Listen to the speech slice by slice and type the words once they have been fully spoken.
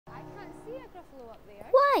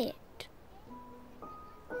quiet.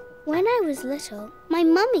 When I was little, my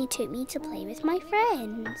mummy took me to play with my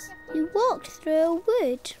friends. We walked through a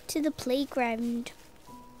wood to the playground.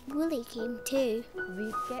 Woolly came too.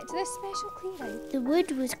 We get to this special clearing. The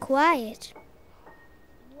wood was quiet.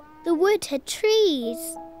 The wood had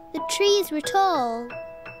trees. The trees were tall.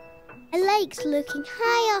 I liked looking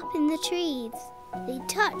high up in the trees. They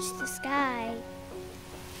touched the sky.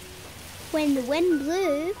 When the wind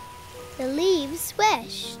blew, the leaves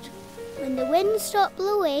swished. When the wind stopped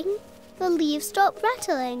blowing, the leaves stopped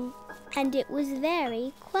rattling, and it was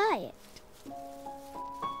very quiet.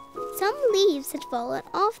 Some leaves had fallen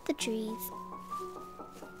off the trees.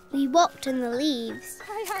 We walked on the leaves.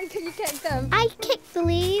 Hi, can you kick them? I kicked the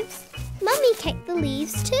leaves. Mummy kicked the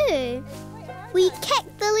leaves too. We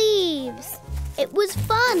kicked the leaves. It was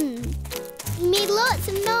fun. We made lots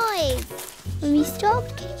of noise. When we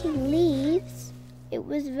stopped kicking leaves, it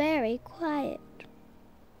was very quiet.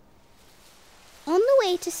 On the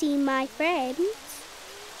way to see my friends,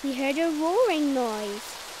 we heard a roaring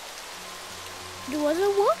noise. It was a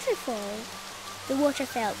waterfall. The water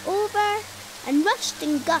fell over and rushed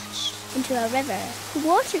and gushed into a river. The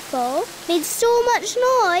waterfall made so much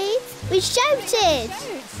noise, we shouted.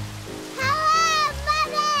 Hello,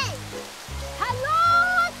 Mummy!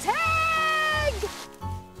 Hello, Tig!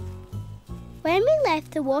 When we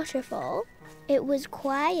left the waterfall, it was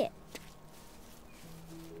quiet.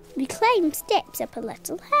 We climbed steps up a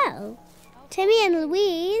little hill. Timmy and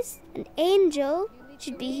Louise and Angel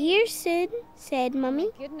should be here soon, said Mummy.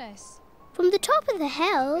 Goodness. From the top of the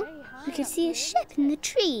hill, we could see a ship in the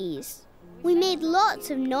trees. We made lots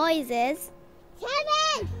of noises.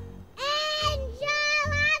 Timmy!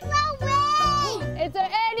 Angel and Louise! Is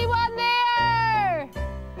there anyone there?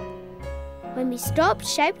 When we stopped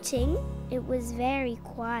shouting, it was very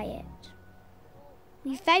quiet.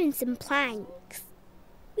 We found some planks.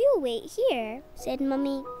 We'll wait here, said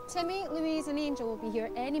Mummy. Timmy, Louise and Angel will be here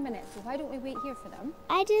any minute, so why don't we wait here for them?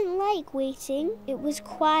 I didn't like waiting. It was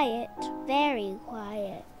quiet, very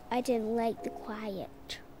quiet. I didn't like the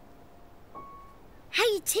quiet.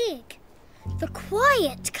 Hey, Tig, the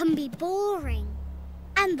quiet can be boring,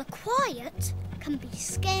 and the quiet can be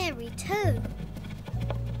scary too.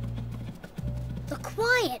 The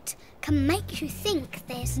quiet can make you think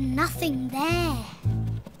there's nothing there.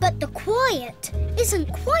 But the quiet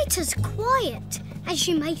isn't quite as quiet as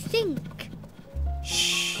you may think.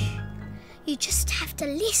 Shh, you just have to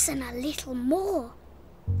listen a little more.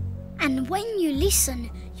 And when you listen,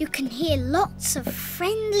 you can hear lots of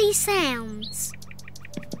friendly sounds.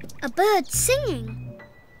 A bird singing.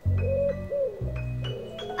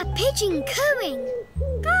 A pigeon cooing.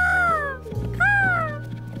 Caw, caw.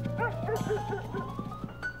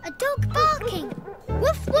 A dog barking.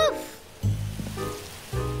 Woof, woof.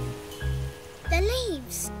 The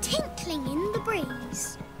leaves tinkling in the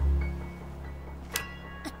breeze.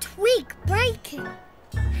 A twig breaking.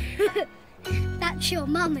 That's your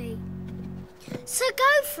mummy. So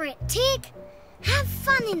go for it, Tig. Have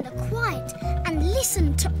fun in the quiet and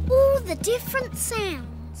listen to all the different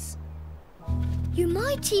sounds. You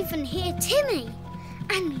might even hear Timmy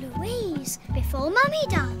and Louise before Mummy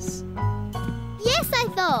does. Yes, I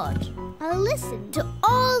thought. I'll listen to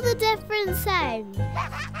all the different sounds.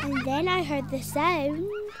 And then I heard the sound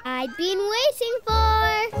I'd been waiting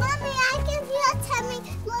for. Mummy, I can hear Timmy,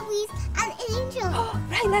 Louise and Angel. Oh,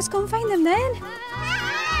 right, let's go and find them then.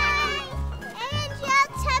 Hi! Angel,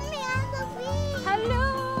 Timmy and Louise. Hello!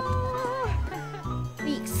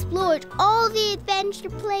 We explored all the adventure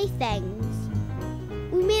playthings.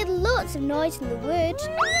 We made lots of noise in the wood.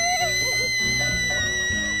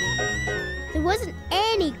 There wasn't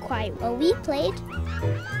any quiet while we played.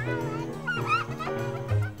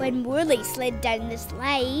 When Wolly slid down the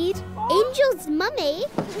slide, Angel's mummy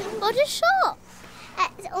got a shock.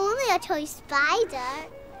 It's only a toy spider.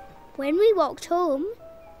 When we walked home,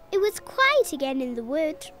 it was quiet again in the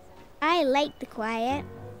wood. I like the quiet,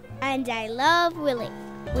 and I love Wolly.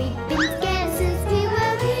 We've been together since we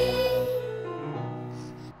were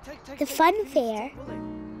wee. The fun fair.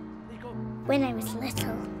 When I was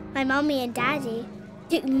little, my mummy and daddy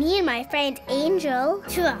took me and my friend Angel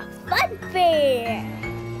to a fun fair.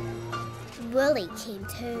 Wolly came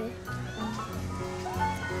too.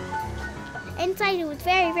 Inside it was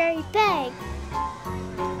very, very big.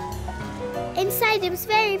 Inside it was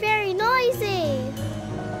very, very noisy.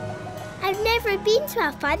 I've never been to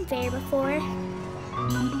a fun fair before.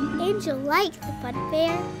 Angel liked the fun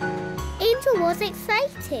fair. Angel was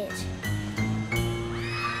excited.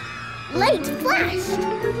 Light flashed.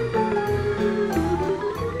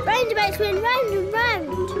 Roundabouts went round and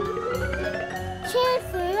round. Chairs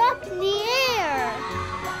flew up in the air.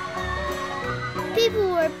 People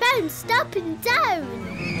were bounced up and down.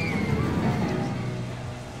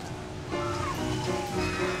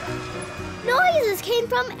 Noises came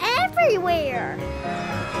from everywhere.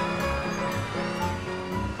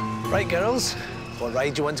 Right, girls, what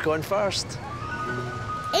ride do you want to go on first?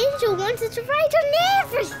 Angel wanted to ride on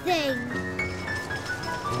everything.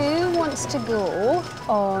 Who wants to go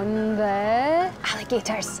on the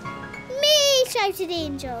alligators? Me, shouted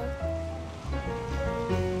Angel.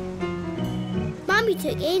 Mummy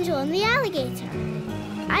took Angel on the alligator.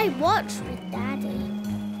 I watched with Daddy.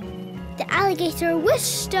 The alligator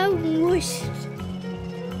whooshed and whooshed.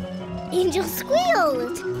 Angel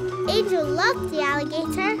squealed. Angel loved the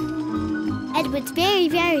alligator. It was very,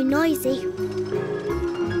 very noisy.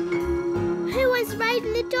 Who wants to ride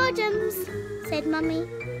in the dodgems? Said Mummy.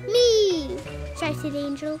 Me, shouted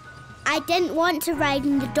Angel. I didn't want to ride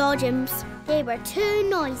in the dodgems. They were too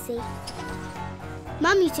noisy.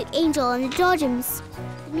 Mummy took Angel on the dodgems.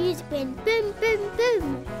 The music went boom, boom,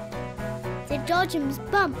 boom. The dodgems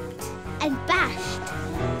bumped and bashed.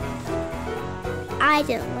 I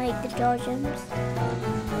didn't like the dodgems.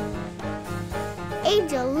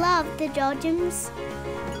 Angel loved the dodgems.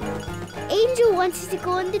 Angel wanted to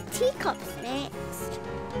go on the teacups next.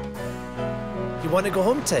 You want to go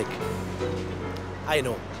home, Tig? I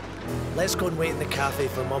know. Let's go and wait in the cafe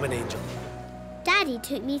for Mum and Angel. Daddy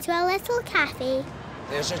took me to a little cafe.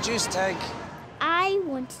 There's your juice, Tig. I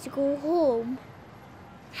wanted to go home.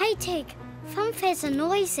 Hey, Tig, funfairs are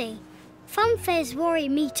noisy. Funfairs worry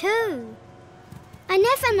me too. I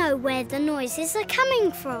never know where the noises are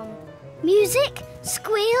coming from. Music,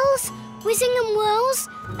 squeals, whizzing and whirls.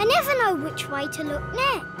 I never know which way to look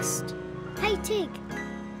next. Hey, Tig,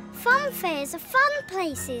 funfairs are fun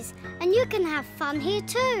places and you can have fun here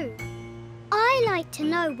too. I like to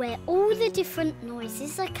know where all the different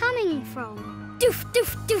noises are coming from. Doof,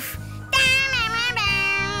 doof, doof.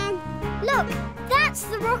 Look, that's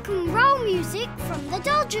the rock and roll music from the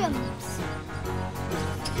dodgems.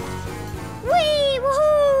 Wee,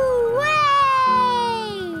 woohoo,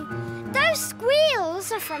 way! Those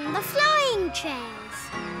squeals are from the flying chairs.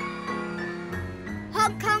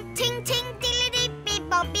 Honk, honk, ting, ting, diddly-dee,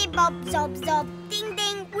 beep, bob, zob, zob, ding,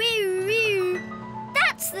 ding, wee, wee.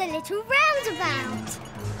 That's the little roundabout.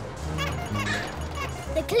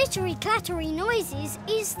 The glittery-clattery noises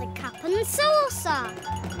is the cup and saucer.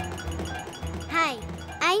 Hey,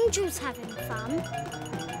 Angel's having fun.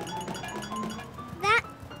 That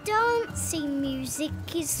dancey music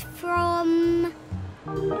is from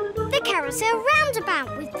the carousel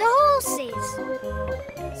roundabout with the horses.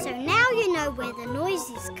 So now you know where the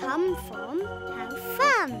noises come from. Have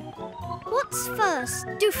fun. What's first?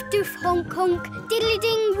 Doof, doof, honk, honk,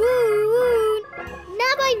 diddly-ding, woo, woo.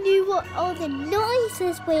 Now I knew what all the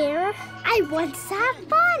noises were. I want to have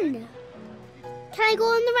fun. Can I go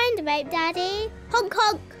on the roundabout, Daddy? Honk,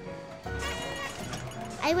 honk.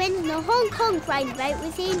 I went on the honk, honk roundabout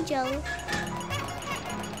with Angel.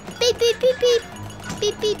 Beep, beep, beep, beep.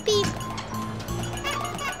 Beep, beep, beep.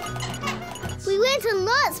 We went on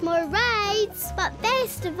lots more rides, but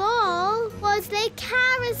best of all was the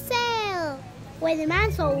carousel. When the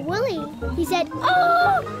man saw Woolly, he said,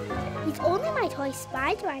 "Oh!" "He's only my toy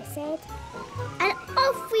spider," I said. And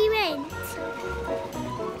off we went.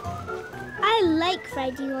 I like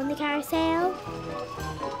riding on the carousel.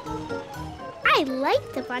 I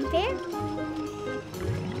like the funfair.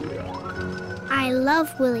 I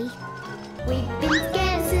love Woolly. We've been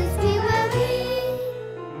scared since we were wee.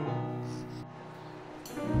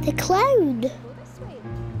 The cloud.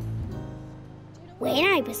 When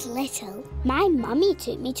I was little, my mummy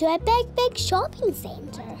took me to a big, big shopping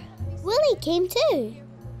centre. Woolly came too.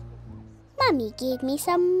 Mummy gave me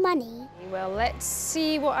some money. Well, let's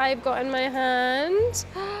see what I've got in my hand.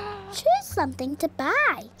 Choose something to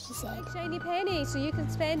buy, she said. Shiny penny, so you can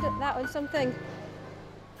spend that on something.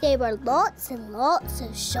 There were lots and lots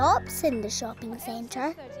of shops in the shopping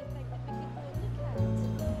centre.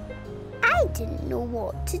 I didn't know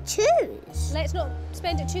what to choose. Let's not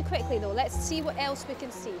spend it too quickly, though. Let's see what else we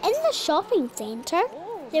can see. In the shopping centre,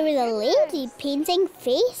 there was a lady painting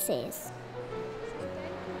faces.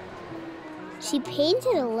 She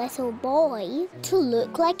painted a little boy to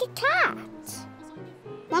look like a cat.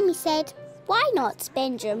 Mummy said, "Why not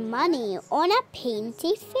spend your money on a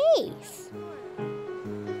painty face?"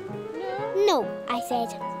 No, I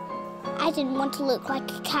said. I didn't want to look like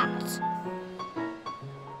a cat.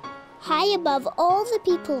 High above all the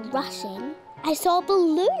people rushing, I saw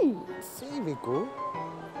balloons. Here we go.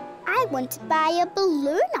 I want to buy a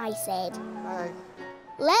balloon, I said. Hi.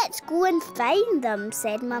 Let's go and find them,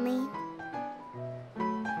 said Mummy.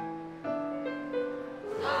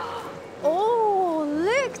 Oh,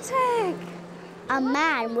 A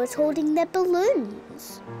man was holding the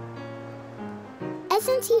balloons.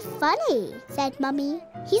 Isn't he funny? Said Mummy.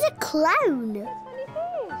 He's a clown.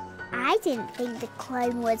 I didn't think the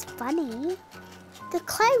clown was funny. The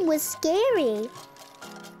clown was scary.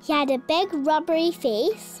 He had a big rubbery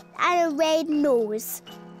face and a red nose.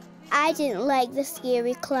 I didn't like the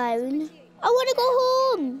scary clown. I want to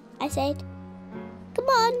go home, I said. Come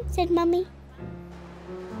on, said Mummy.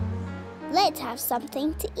 Let's have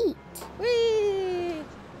something to eat. Whee!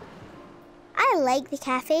 I like the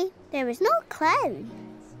cafe. There was no clown.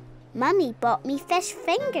 Mummy bought me fish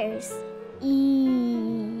fingers.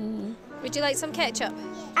 Would you like some ketchup?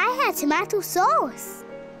 I had tomato sauce.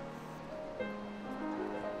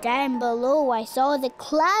 Down below, I saw the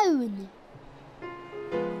clown.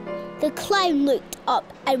 The clown looked up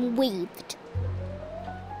and waved.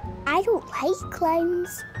 I don't like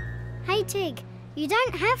clowns. Hey, Tig, you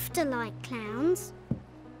don't have to like clowns.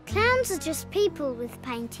 Clowns are just people with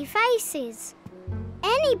painty faces.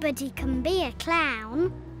 Anybody can be a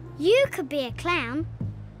clown. You could be a clown.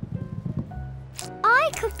 I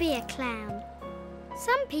could be a clown.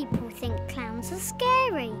 Some people think clowns are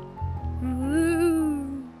scary.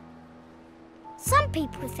 Ooh. Some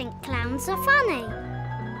people think clowns are funny.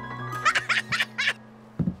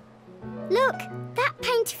 Look, that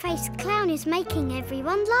painty-faced clown is making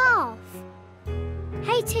everyone laugh.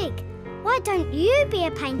 Hey, Tig, why don't you be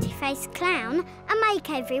a painty-faced clown and make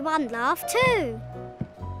everyone laugh too?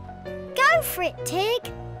 Go for it,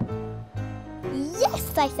 Tig.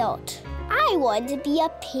 Yes, I thought. I want to be a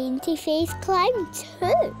painty-faced clown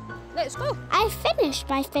too. Let's go. I finished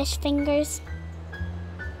my fish fingers.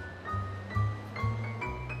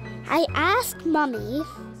 I asked Mummy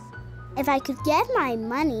if I could give my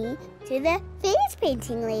money to the face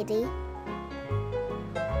painting lady.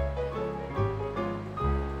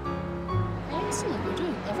 Excellent, you're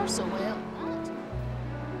doing ever so well.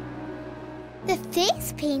 The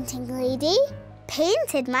face painting lady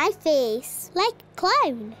painted my face like a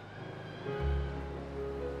clown.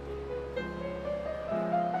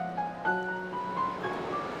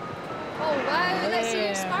 Oh, wow, let's see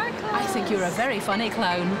your sparkles. I think you're a very funny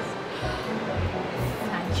clown.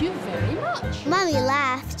 Thank you very much. Mummy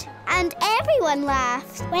laughed, and everyone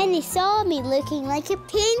laughed when they saw me looking like a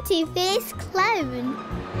painty-faced clown.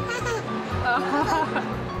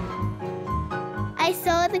 I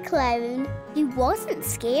saw the clown. He wasn't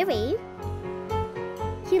scary.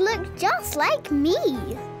 He looked just like me.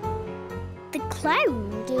 The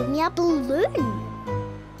clown gave me a balloon.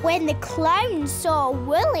 When the clown saw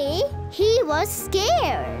Wolly, he was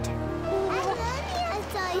scared.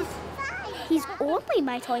 He's only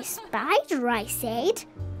my toy spider, I said.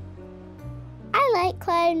 I like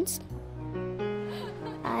clowns.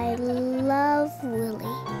 I love Wolly.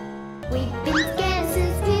 We've been scared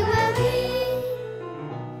since we were wee.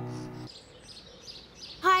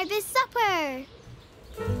 Harvest supper.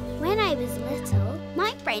 When I was little,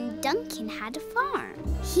 my friend Duncan had a farm.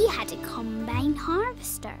 He had a combine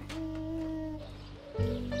harvester.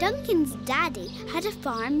 Duncan's daddy had a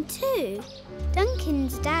farm too.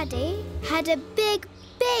 Duncan's daddy had a big,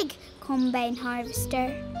 big combine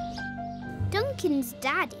harvester. Duncan's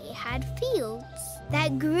daddy had fields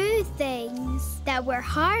that grew things that were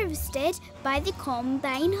harvested by the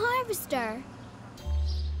combine harvester.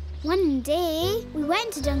 One day, we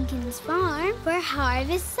went to Duncan's farm for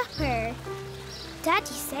harvest supper. Daddy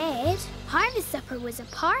said harvest supper was a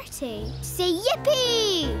party to say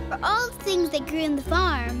yippee for all the things that grew in the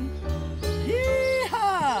farm.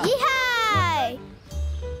 Yee-haw! Yee-haw!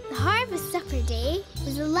 The harvest supper day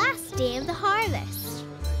was the last day of the harvest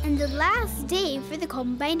and the last day for the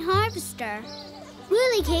combine harvester.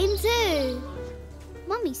 Wolly came too.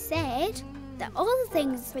 Mummy said that all the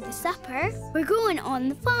things for the supper were growing on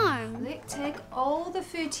the farm. Look, Tig, all the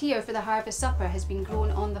food here for the harvest supper has been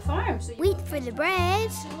grown on the farm. So Wheat for the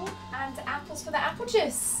bread, and apples for the apple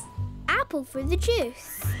juice. apple for the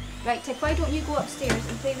juice. Right, Tig, why don't you go upstairs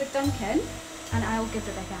and play with Duncan and I'll give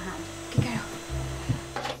Rebecca a hand. Good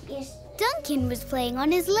girl. Yes. Duncan was playing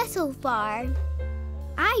on his little farm.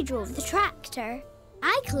 I drove the tractor.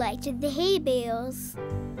 I collected the hay bales.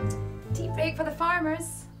 Tea break for the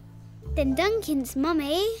farmers. Then Duncan's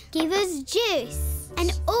mummy gave us juice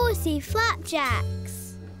and oaty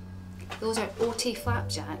flapjacks. Those are oaty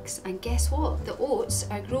flapjacks, and guess what? The oats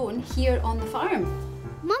are grown here on the farm.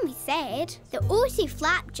 Mummy said the oaty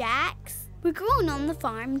flapjacks were grown on the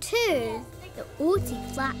farm too. The oaty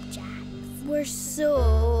flapjacks were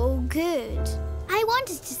so good. I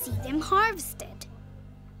wanted to see them harvested.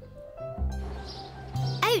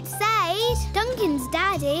 Outside, Duncan's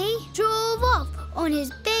daddy drove off on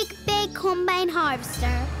his big, big combine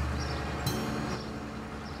harvester.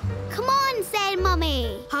 Come on, said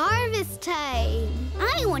Mummy. Harvest time.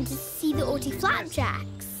 I wanted to see the Oaty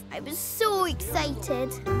flapjacks. I was so excited.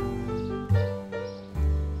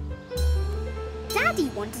 Daddy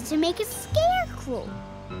wanted to make a scarecrow.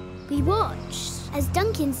 We watched as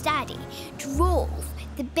Duncan's daddy drove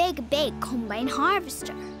the big combine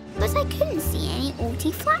harvester, but I couldn't see any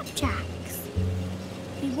Oaty flapjacks.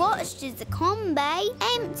 We watched as the combine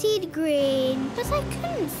emptied grain, but I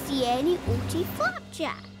couldn't see any Oaty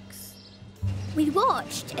flapjacks. We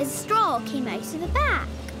watched as straw came out of the back,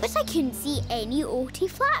 but I couldn't see any Oaty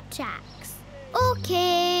flapjacks.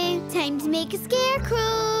 OK, time to make a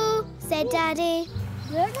scarecrow, said Daddy.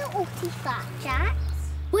 Where are the Oaty flapjacks?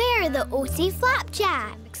 Where are the Oaty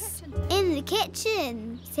flapjacks? In the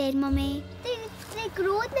kitchen, said Mummy. They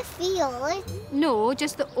grow in the field. No,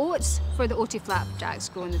 just the oats for the Oaty flapjacks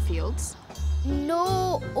grow in the fields.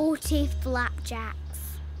 No Oaty flapjacks.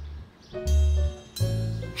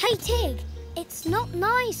 Hey, Tig, it's not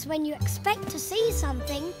nice when you expect to see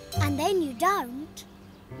something and then you don't.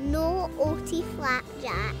 No Oaty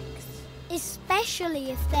flapjacks.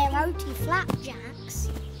 Especially if they're Oaty flapjacks.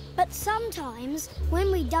 But sometimes,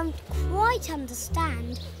 when we don't quite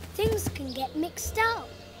understand, things can get mixed up.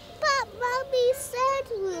 But Mummy said,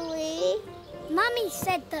 Wolly. Mummy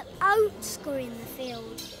said that oats grew in the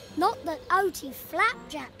field, not that Oaty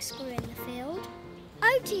flapjacks grew in the field.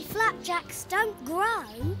 Oaty flapjacks don't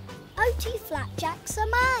grow. Oaty flapjacks are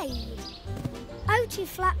made. Oaty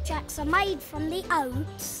flapjacks are made from the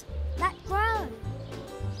oats that grow.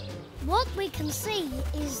 What we can see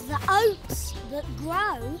is the oats that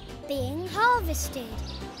grow being harvested.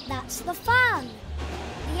 That's the fun.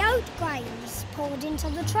 The oat grains poured into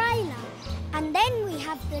the trailer, and then we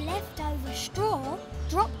have the leftover straw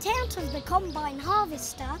dropped out of the combine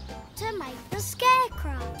harvester to make the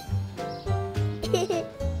scarecrow.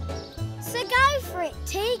 So go for it,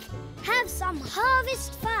 Tig. Have some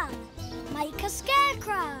harvest fun. Make a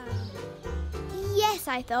scarecrow. Yes,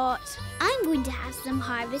 I thought. I'm going to have some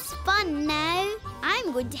harvest fun now.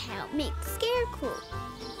 I'm going to help make the scarecrow.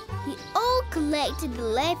 We all collected the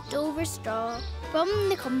leftover straw from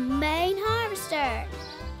the combine harvester.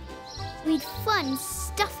 We'd fun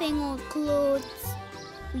stuffing old clothes.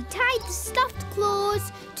 We tied the stuffed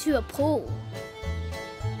clothes to a pole.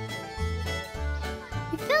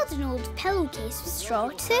 We filled an old pillowcase with straw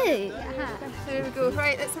too. There we go.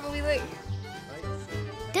 Right, let's have a wee look.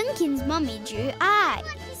 Duncan's mummy drew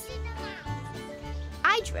eyes.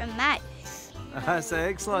 I drew a mouth. That's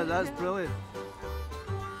excellent. That's brilliant.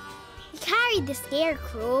 We carried the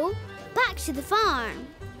scarecrow back to the farm.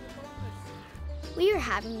 We were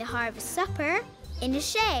having the harvest supper in a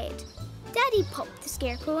shed. Daddy popped the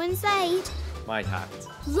scarecrow inside. My hat.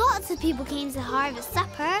 Lots of people came to the harvest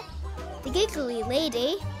supper. The giggly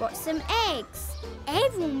lady brought some eggs.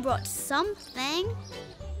 Everyone brought something.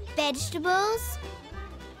 Vegetables,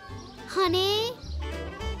 honey,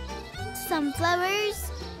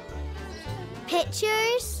 sunflowers,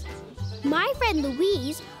 pictures. My friend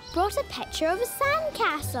Louise brought a picture of a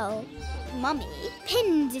sandcastle. Mummy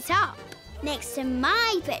pinned it up next to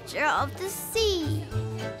my picture of the sea.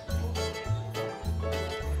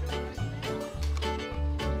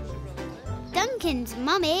 Duncan's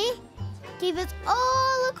mummy gave us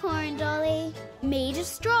all a corn dolly made of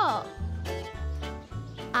straw.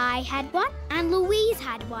 I had one and Louise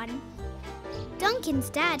had one. Duncan's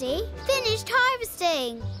daddy finished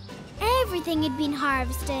harvesting. Everything had been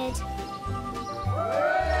harvested.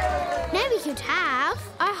 Now we could have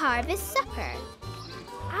our harvest supper.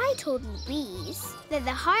 I told Louise that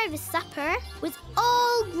the harvest supper was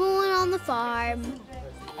all grown on the farm.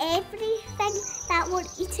 Everything that we're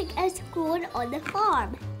eating is grown on the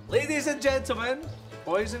farm. Ladies and gentlemen,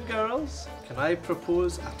 boys and girls, can I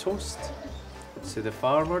propose a toast to the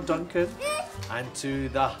farmer Duncan and to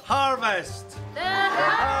the harvest? The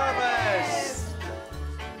harvest!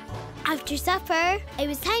 After supper, it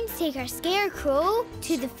was time to take our scarecrow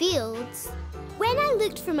to the fields. When I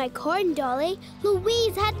looked for my corn dolly,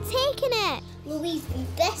 Louise had taken it. Louise,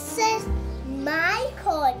 this is my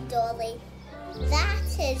corn dolly. That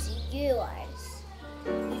is yours.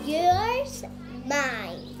 Yours,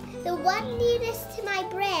 mine. The one nearest to my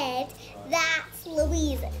bread, that's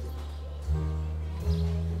Louise's.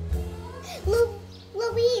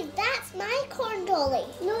 Louise, that's my corn dolly.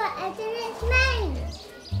 No, it isn't, it's mine.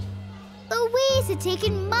 Louise had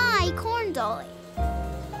taken my corn dolly.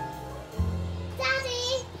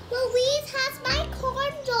 Daddy, Louise has my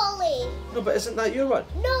corn dolly. No, but isn't that your one?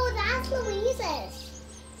 No, that's Louise's.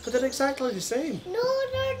 But they're exactly the same. No,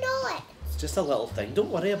 they're not. It's just a little thing. Don't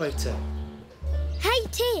worry about it. Hey,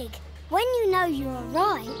 Tig, When you know you are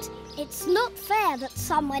right, it's not fair that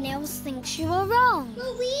someone else thinks you are wrong.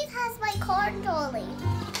 Louise has my corn dolly.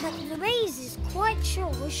 But Louise is quite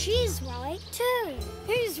sure she's right too.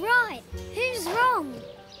 Who's right? Who's wrong?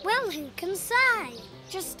 Well, who can say?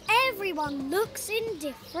 Just everyone looks in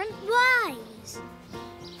different ways.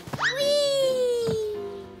 Whee!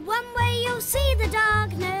 One way you'll see the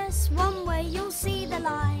darkness, one way you'll see the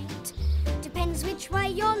light. Depends which way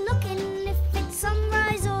you're looking, if it's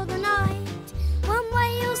sunrise or the night. One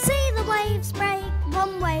way you'll see the waves break,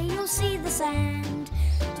 one way you'll see the sand.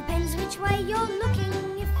 Depends which way you're looking,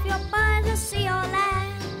 if you're by the sea or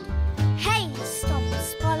land. Hey, stop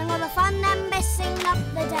spoiling all the fun and messing up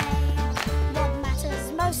the day. What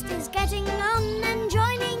matters most is getting on and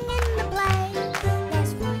joining in the play.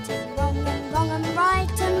 There's right and wrong and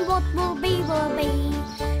right, and what will be will be.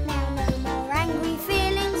 Now no more angry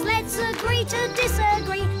feelings, let's agree to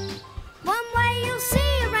disagree. One way you'll see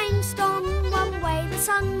a rainstorm, one way the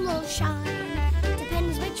sun will shine.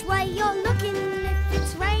 Depends which way you're looking, if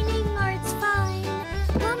it's raining or it's fine.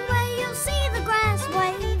 One way you'll see the grass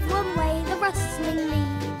wave, one way the rustling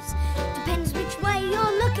leaves. Depends which way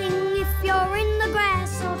you're looking, if you're in the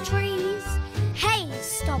grass or trees. Hey,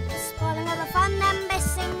 stop spoiling all the fun and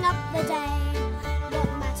messing up the day. What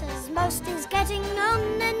matters most is getting on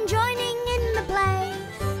and joining in the play.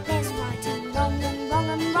 There's right and wrong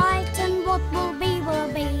and right, and what will be will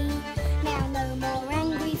be. Now no more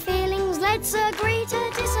angry feelings, let's agree to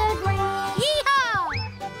disagree. Yee-haw!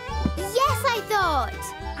 Yes,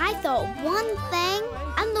 I thought one thing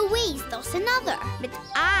and Louise thought another. But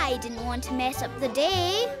I didn't want to mess up the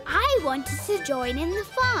day. I wanted to join in the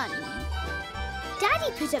fun.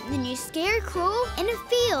 Daddy put up the new scarecrow in a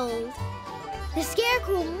field. The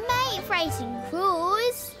scarecrow might frighten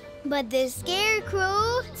crows, but the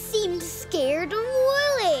scarecrow seemed scared of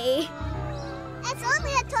Wolly. It's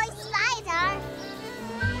only a toy spider.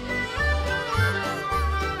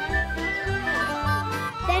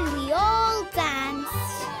 Then we all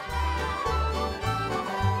danced.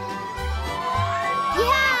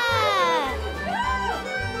 Yeah!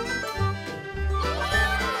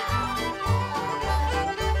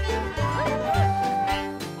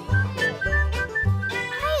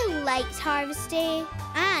 I liked Harvest Day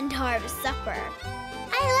and Harvest Supper.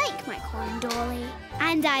 I like my corn dolly,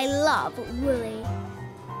 and I love Wolly.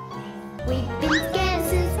 We've been together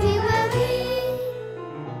since we were wee.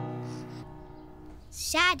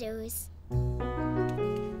 Shadows.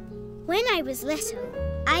 When I was little,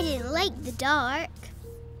 I didn't like the dark.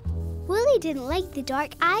 Wolly didn't like the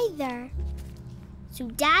dark either. So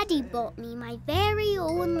Daddy bought me my very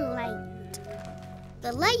own light.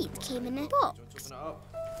 The light came in a box.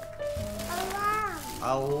 A lamp.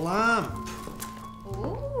 A lamp.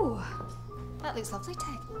 Oh, that looks lovely,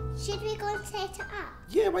 Tig. Should we go and set it up?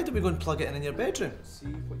 Yeah, why don't we go and plug it in your bedroom? See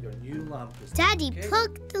what your new lamp is. Daddy Okay.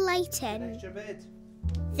 plugged the light in. Next your bed.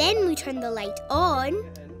 Then we turned the light on,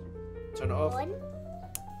 Get in. Turn it off.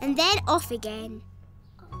 and then off again.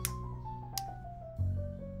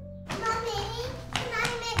 Mummy, can I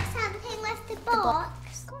make something with the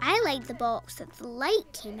box? I like the box that the light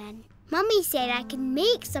came in. Mummy said I could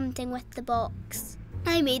make something with the box.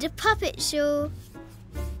 I made a puppet show.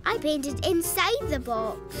 I painted inside the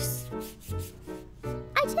box.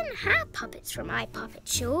 I didn't have puppets for my puppet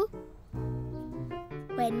show.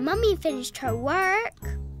 When Mummy finished her work,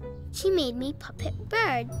 she made me puppet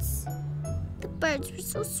birds. The birds were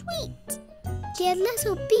so sweet. They had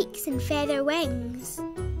little beaks and feather wings.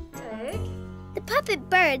 Tig, The puppet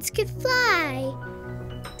birds could fly.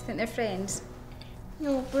 do you think they're friends?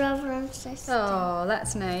 No, brother and sister. Oh,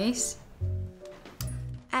 that's nice.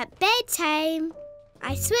 At bedtime,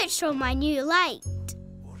 I switched on my new light.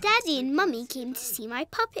 Daddy and Mummy came to see my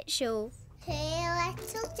puppet show. Two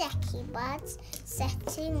little dicky birds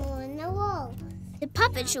sitting on the wall. The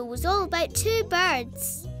puppet show was all about two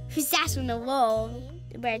birds who sat on a wall.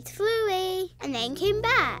 The birds flew away and then came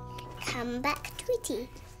back. Come back, Tweety.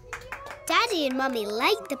 Daddy and Mummy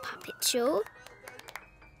liked the puppet show.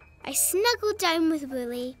 I snuggled down with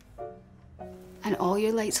Wolly. And all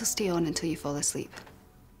your lights will stay on until you fall asleep.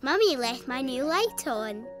 Mummy left my new light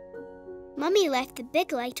on. Mummy left the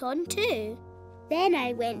big light on too. Then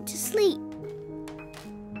I went to sleep.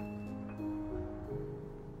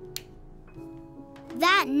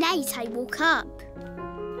 That night I woke up.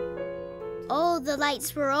 All the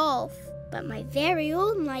lights were off, but my very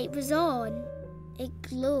own light was on. It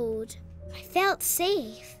glowed. I felt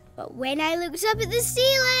safe. But when I looked up at the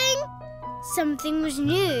ceiling, something was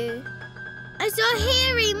new. I saw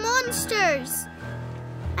hairy monsters.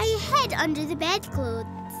 I hid under the bedclothes.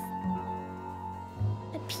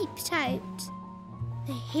 I peeped out.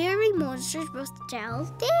 The hairy monsters were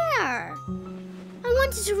still there. I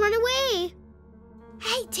wanted to run away.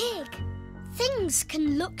 Hey, Tig. Things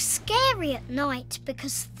can look scary at night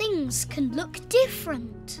because things can look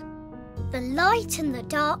different. The light and the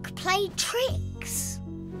dark play tricks.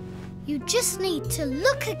 You just need to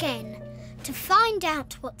look again to find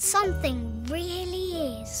out what something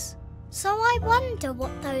really is. So I wonder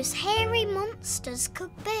what those hairy monsters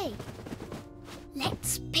could be.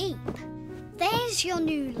 Let's peep. There's your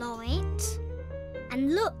new light.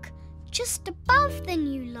 And look, just above the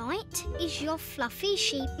new light is your fluffy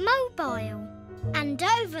sheep mobile. And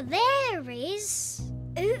over there is...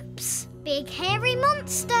 Oops, big hairy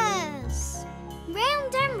monsters.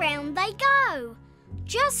 Round and round they go,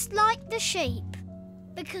 just like the sheep.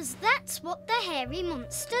 Because that's what the hairy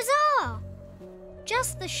monsters are.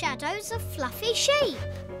 Just the shadows of fluffy sheep.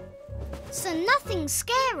 So nothing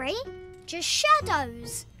scary, just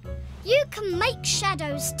shadows. You can make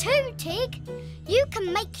shadows too, Tig. You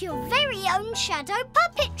can make your very own shadow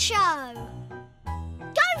puppet show.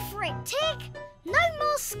 Go for it, Tig. No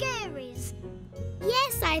more scaries.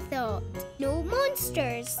 Yes, I thought. No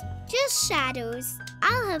monsters, just shadows.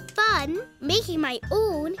 I'll have fun making my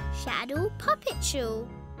own shadow puppet show.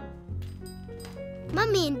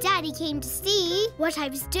 Mummy and Daddy came to see what I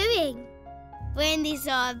was doing. When they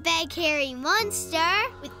saw a big hairy monster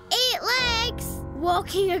with 8 legs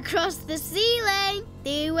walking across the ceiling,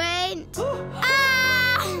 they went,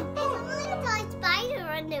 ah! There's a little spider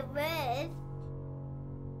on the roof.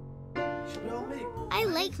 Should we all make? I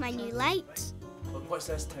like my new light. What's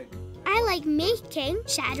this, Tig? I like making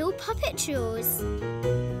shadow puppet shows.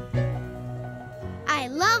 I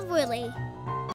love Wolly.